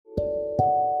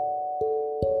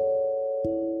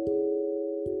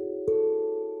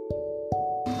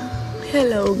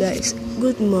Hello guys,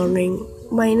 good morning.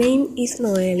 My name is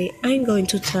Noeli. I'm going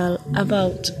to tell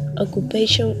about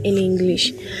occupation in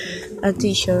English. A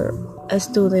teacher, a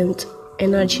student,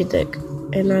 an architect,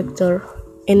 an actor,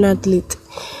 an athlete,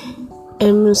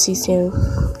 a musician,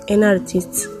 an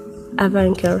artist, a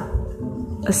banker,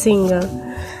 a singer,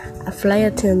 a flight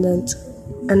attendant,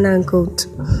 an uncle,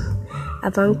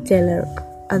 a bank teller,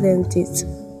 a dentist,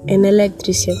 an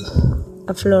electrician,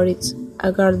 a florist,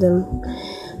 a gardener,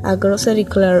 a grocery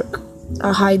clerk,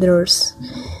 a hairdresser,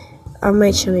 a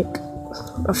mechanic,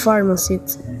 a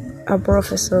pharmacist, a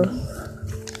professor,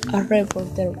 a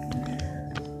reporter,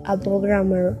 a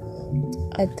programmer,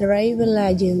 a travel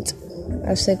agent,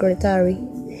 a secretary,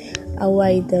 a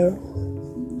waiter,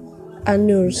 a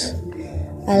nurse,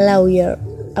 a lawyer,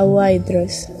 a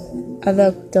waitress, a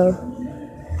doctor,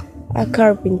 a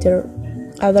carpenter,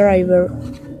 a driver,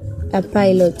 a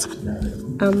pilot,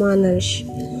 a manager,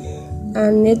 a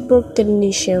network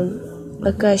technician,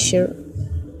 a cashier,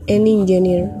 an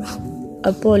engineer,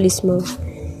 a policeman,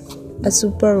 a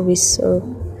supervisor,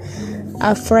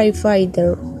 a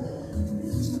firefighter,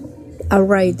 a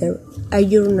writer, a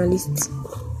journalist,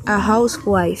 a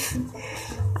housewife,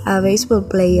 a baseball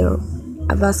player,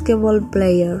 a basketball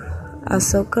player, a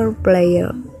soccer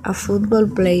player, a football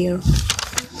player,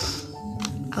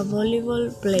 a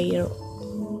volleyball player,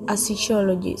 a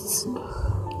sociologist,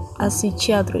 a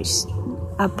psychiatrist,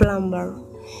 a plumber,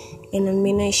 an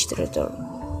administrator,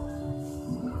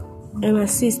 an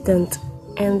assistant,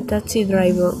 and taxi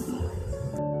driver.